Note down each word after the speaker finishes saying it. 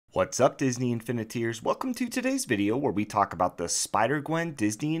What's up, Disney Infiniteers? Welcome to today's video where we talk about the Spider-Gwen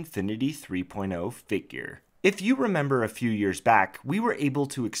Disney Infinity 3.0 figure. If you remember a few years back, we were able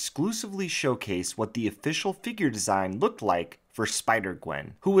to exclusively showcase what the official figure design looked like for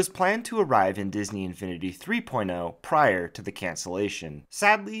Spider-Gwen, who was planned to arrive in Disney Infinity 3.0 prior to the cancellation.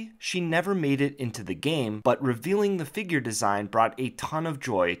 Sadly, she never made it into the game, but revealing the figure design brought a ton of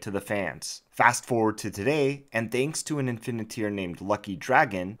joy to the fans. Fast forward to today, and thanks to an Infiniteer named Lucky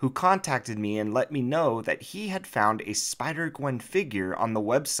Dragon, who contacted me and let me know that he had found a Spider-Gwen figure on the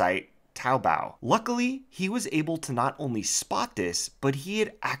website Taobao. Luckily, he was able to not only spot this, but he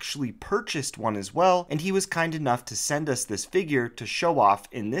had actually purchased one as well, and he was kind enough to send us this figure to show off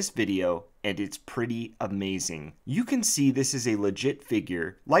in this video, and it's pretty amazing. You can see this is a legit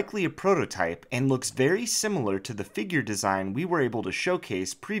figure, likely a prototype, and looks very similar to the figure design we were able to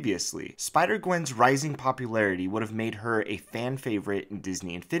showcase previously. Spider-Gwen's rising popularity would have made her a fan favorite in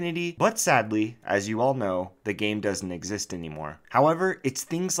Disney Infinity, but sadly, as you all know, the game doesn't exist anymore. However, it's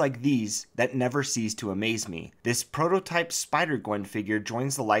things like these that never cease to amaze me. This prototype Spider-Gwen figure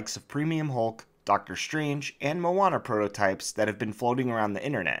joins the likes of Premium Hulk, Doctor Strange, and Moana prototypes that have been floating around the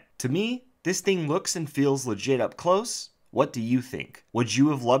internet. To me, this thing looks and feels legit up close. What do you think? Would you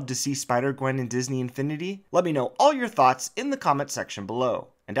have loved to see Spider-Gwen in Disney Infinity? Let me know all your thoughts in the comment section below.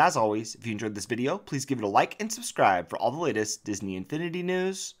 And as always, if you enjoyed this video, please give it a like and subscribe for all the latest Disney Infinity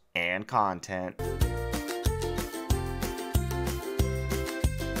news and content.